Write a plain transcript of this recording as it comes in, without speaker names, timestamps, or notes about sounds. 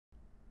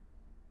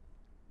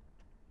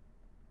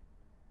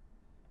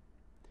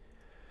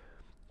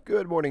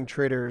Good morning,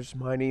 traders.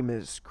 My name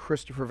is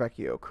Christopher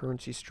Vecchio,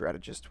 currency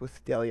strategist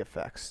with Daily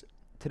FX.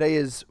 Today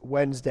is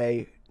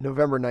Wednesday,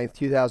 November 9th,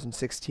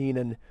 2016,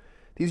 and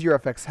these are your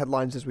FX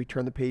headlines as we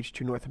turn the page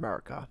to North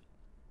America.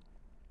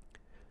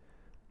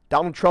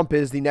 Donald Trump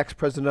is the next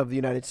president of the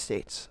United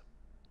States.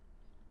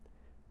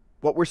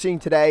 What we're seeing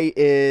today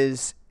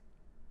is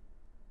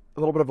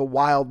a little bit of a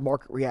wild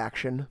market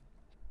reaction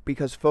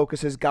because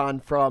focus has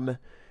gone from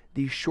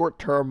the short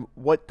term,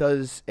 what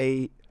does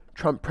a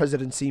Trump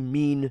presidency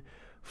mean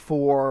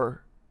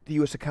for the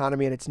U.S.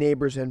 economy and its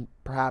neighbors, and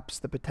perhaps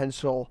the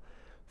potential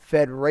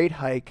Fed rate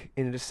hike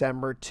in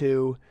December,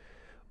 to,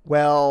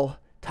 well,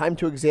 time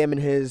to examine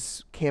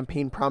his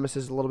campaign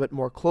promises a little bit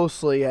more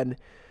closely and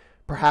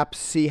perhaps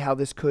see how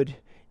this could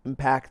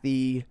impact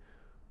the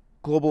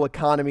global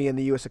economy and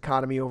the U.S.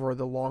 economy over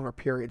the longer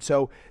period.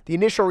 So the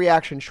initial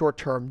reaction, short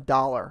term,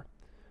 dollar.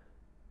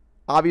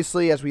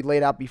 Obviously, as we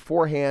laid out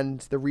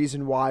beforehand, the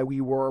reason why we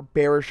were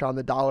bearish on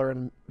the dollar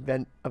in the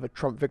event of a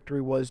Trump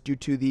victory was due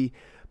to the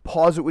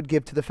pause it would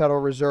give to the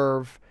Federal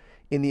Reserve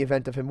in the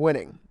event of him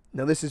winning.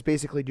 Now, this is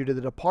basically due to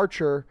the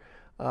departure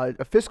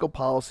of fiscal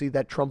policy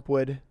that Trump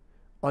would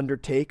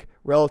undertake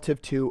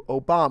relative to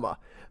Obama.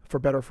 For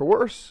better or for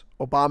worse,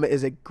 Obama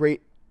is a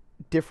great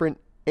different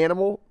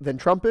animal than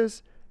Trump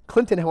is.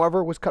 Clinton,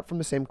 however, was cut from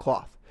the same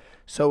cloth.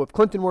 So if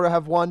Clinton were to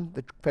have won,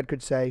 the Fed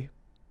could say,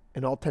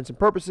 in all intents and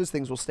purposes,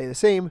 things will stay the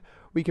same.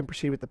 We can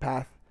proceed with the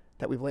path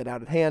that we've laid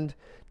out at hand.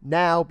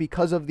 Now,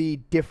 because of the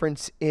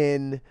difference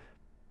in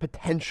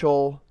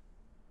potential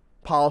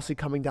policy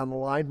coming down the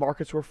line,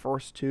 markets were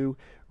forced to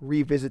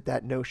revisit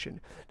that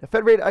notion. The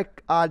Fed rate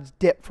odds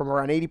dipped from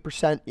around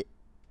 80%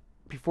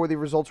 before the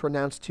results were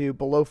announced to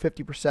below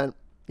 50%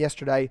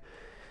 yesterday.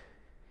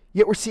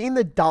 Yet we're seeing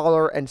the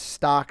dollar and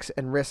stocks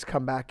and risk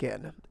come back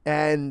in.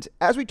 And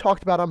as we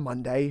talked about on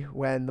Monday,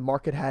 when the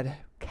market had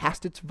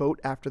cast its vote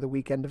after the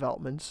weekend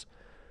developments,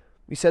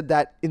 we said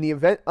that in the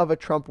event of a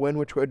Trump win,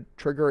 which would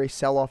trigger a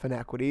sell-off in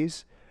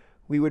equities,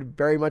 we would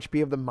very much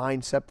be of the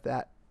mindset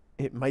that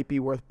it might be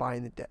worth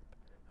buying the dip.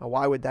 Now,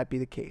 why would that be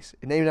the case?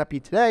 It may not be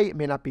today, it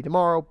may not be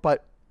tomorrow,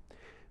 but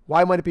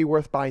why might it be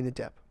worth buying the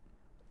dip?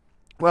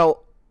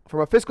 Well,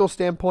 from a fiscal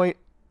standpoint,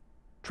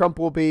 Trump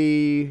will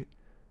be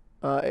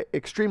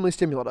extremely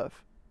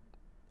stimulative.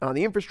 On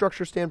the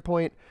infrastructure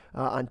standpoint,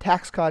 on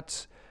tax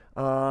cuts,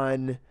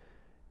 on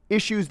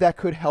issues that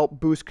could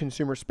help boost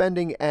consumer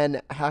spending and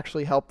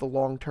actually help the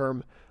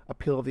long-term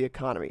appeal of the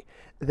economy.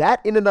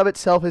 That in and of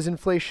itself is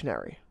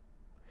inflationary,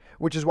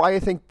 which is why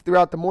I think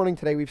throughout the morning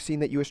today we've seen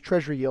that U.S.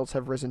 Treasury yields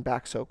have risen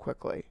back so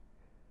quickly.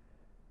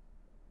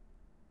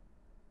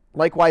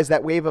 Likewise,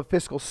 that wave of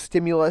fiscal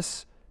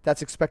stimulus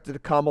that's expected to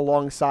come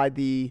alongside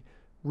the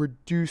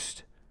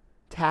reduced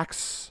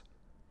tax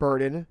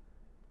burden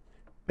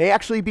may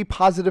actually be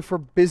positive for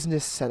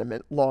business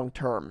sentiment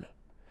long-term.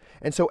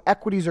 And so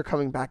equities are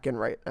coming back in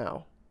right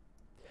now.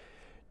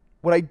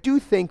 What I do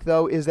think,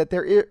 though, is that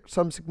there are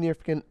some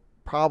significant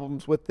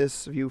problems with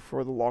this view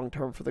for the long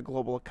term for the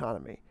global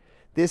economy.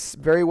 This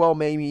very well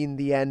may mean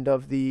the end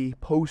of the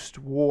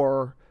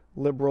post-war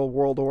liberal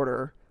world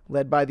order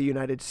led by the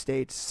United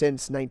States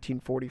since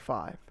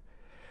 1945.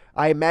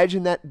 I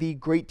imagine that the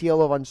great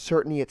deal of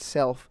uncertainty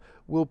itself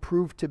will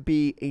prove to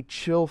be a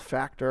chill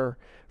factor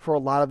for a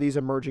lot of these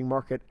emerging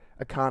market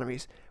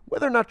economies.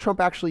 Whether or not Trump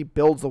actually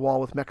builds the wall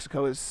with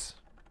Mexico is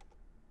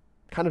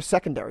kind of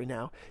secondary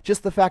now.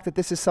 Just the fact that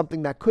this is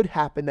something that could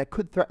happen, that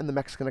could threaten the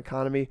Mexican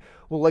economy,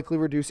 will likely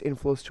reduce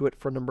inflows to it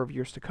for a number of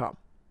years to come.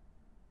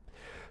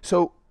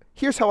 So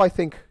here's how I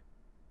think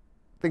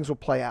things will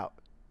play out.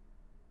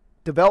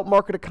 Developed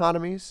market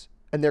economies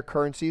and their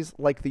currencies,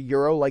 like the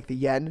euro, like the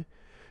yen,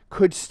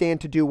 could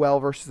stand to do well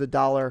versus the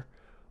dollar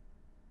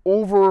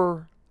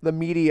over the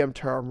medium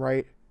term,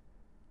 right?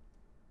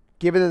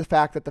 Given the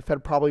fact that the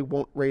Fed probably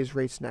won't raise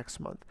rates next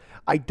month.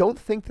 I don't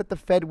think that the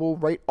Fed will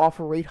write off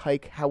a rate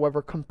hike,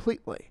 however,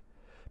 completely,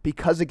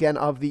 because, again,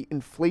 of the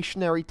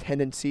inflationary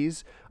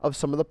tendencies of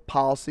some of the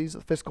policies,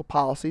 the fiscal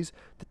policies,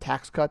 the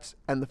tax cuts,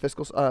 and the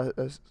fiscal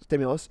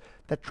stimulus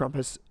that Trump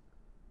has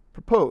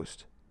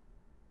proposed.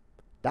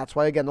 That's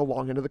why, again, the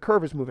long end of the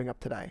curve is moving up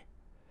today.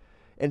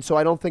 And so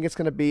I don't think it's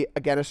going to be,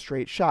 again, a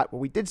straight shot. What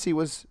we did see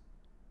was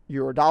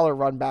euro dollar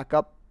run back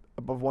up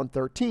above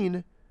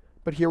 113,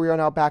 but here we are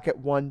now back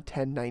at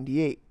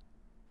 110.98.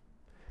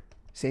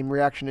 Same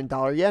reaction in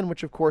dollar yen,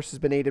 which of course has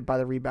been aided by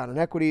the rebound in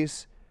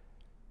equities.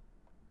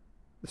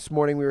 This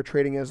morning we were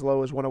trading as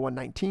low as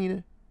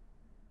 101.19.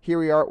 Here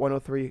we are at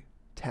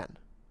 103.10.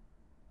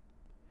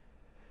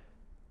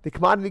 The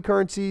commodity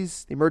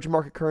currencies, the emerging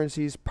market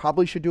currencies,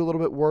 probably should do a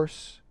little bit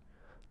worse.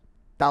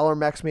 Dollar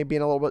MEX may be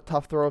in a little bit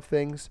tough throw of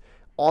things.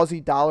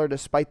 Aussie dollar,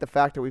 despite the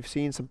fact that we've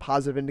seen some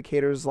positive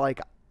indicators like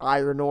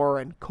iron ore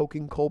and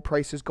coking coal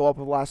prices go up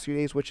over the last few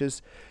days, which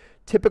is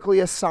typically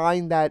a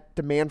sign that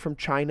demand from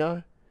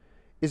China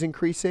is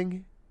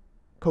increasing.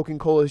 Coking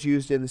coal is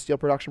used in the steel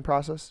production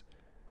process.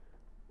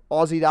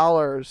 Aussie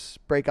dollars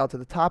break out to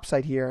the top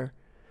side here,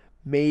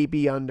 may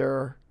be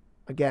under,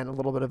 again, a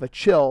little bit of a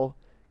chill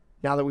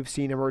now that we've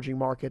seen emerging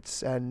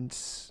markets and,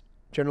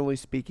 generally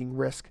speaking,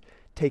 risk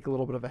take a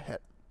little bit of a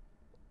hit.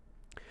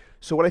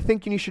 So what I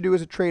think you should do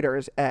as a trader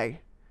is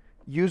A,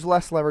 use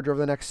less leverage over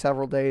the next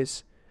several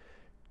days.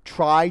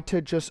 Try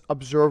to just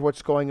observe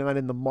what's going on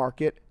in the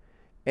market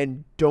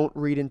and don't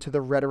read into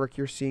the rhetoric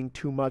you're seeing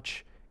too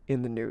much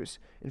in the news.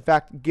 In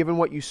fact, given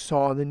what you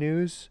saw in the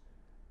news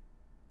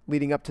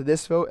leading up to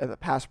this vote and the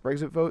past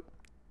Brexit vote,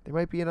 there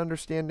might be an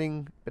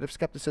understanding bit of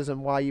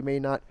skepticism why you may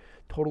not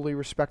totally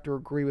respect or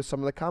agree with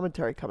some of the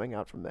commentary coming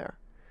out from there.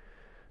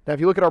 Now, if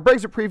you look at our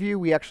Brexit preview,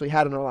 we actually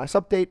had in our last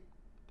update,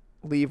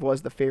 Leave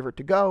was the favorite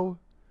to go.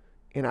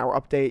 In our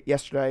update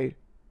yesterday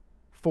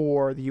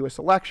for the U.S.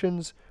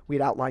 elections, we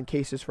had outlined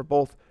cases for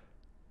both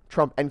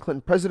Trump and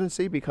Clinton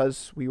presidency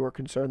because we were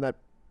concerned that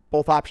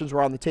both options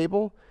were on the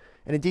table.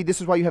 And indeed, this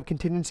is why you have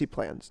contingency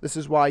plans. This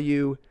is why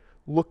you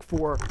look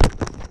for...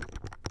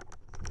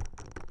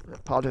 I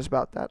apologize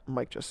about that.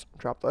 Mike just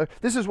dropped there.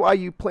 This is why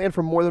you plan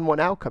for more than one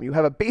outcome. You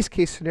have a base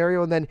case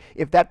scenario, and then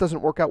if that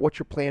doesn't work out, what's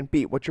your plan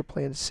B? What's your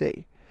plan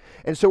C?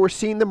 And so we're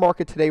seeing the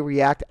market today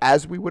react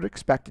as we would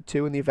expect it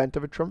to in the event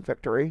of a Trump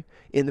victory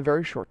in the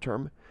very short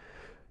term.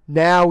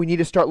 Now we need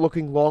to start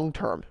looking long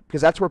term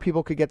because that's where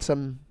people could get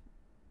some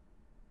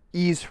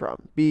ease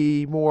from,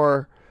 be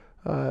more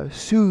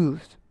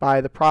soothed by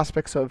the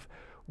prospects of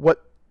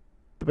what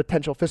the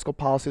potential fiscal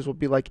policies will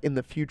be like in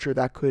the future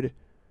that could,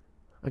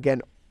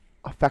 again,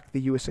 affect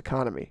the U.S.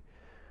 economy.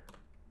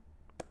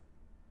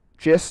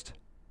 Just,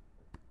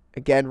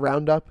 again,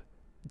 roundup,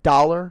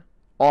 dollar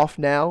off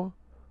now,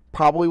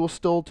 probably will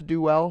still to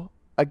do well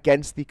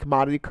against the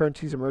commodity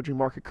currencies, emerging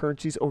market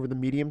currencies over the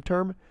medium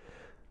term.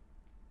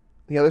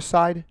 The other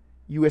side,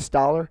 U.S.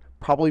 dollar,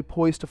 probably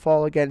poised to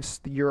fall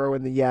against the euro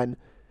and the yen,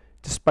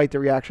 despite the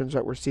reactions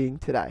that we're seeing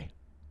today.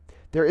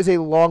 There is a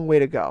long way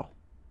to go.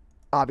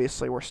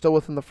 Obviously, we're still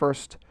within the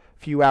first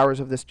few hours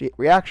of this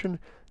reaction.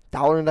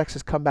 Dollar index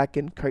has come back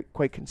in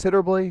quite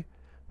considerably.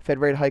 Fed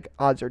rate hike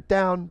odds are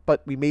down,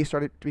 but we may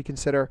start to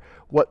reconsider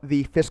what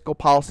the fiscal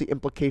policy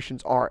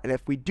implications are. And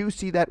if we do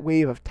see that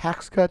wave of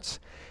tax cuts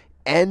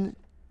and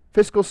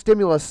fiscal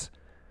stimulus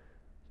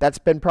that's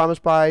been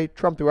promised by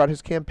Trump throughout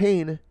his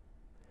campaign,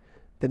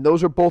 then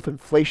those are both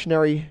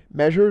inflationary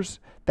measures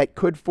that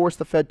could force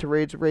the Fed to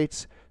raise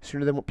rates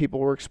sooner than what people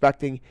were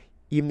expecting,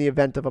 even in the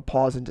event of a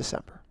pause in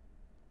December.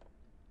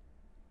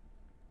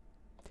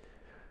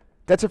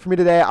 That's it for me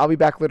today. I'll be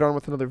back later on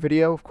with another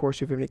video. Of course,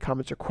 if you have any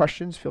comments or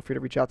questions, feel free to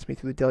reach out to me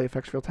through the Daily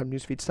FX Real-Time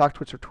Newsfeed, Stock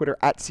Twits, or Twitter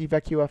at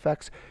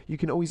CVECUFX. You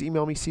can always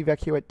email me,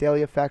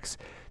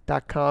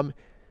 cvecchio@dailyfx.com.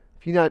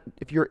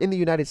 If you're in the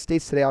United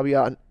States today, I'll be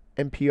on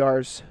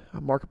NPR's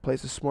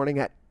Marketplace this morning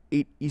at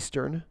 8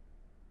 Eastern,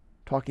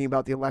 talking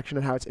about the election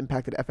and how it's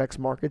impacted FX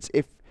markets.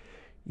 If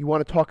you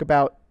want to talk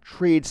about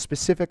trades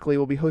specifically,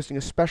 we'll be hosting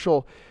a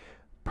special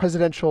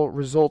presidential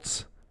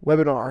results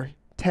webinar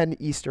 10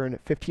 Eastern,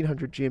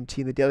 1500 GMT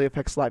in the Daily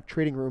FX Live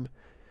Trading Room.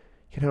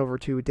 You can head over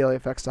to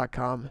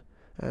dailyfx.com.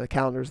 The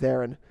calendar's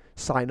there and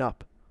sign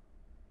up.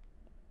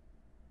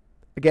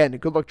 Again,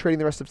 good luck trading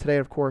the rest of today.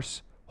 And of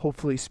course,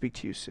 hopefully speak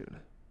to you soon.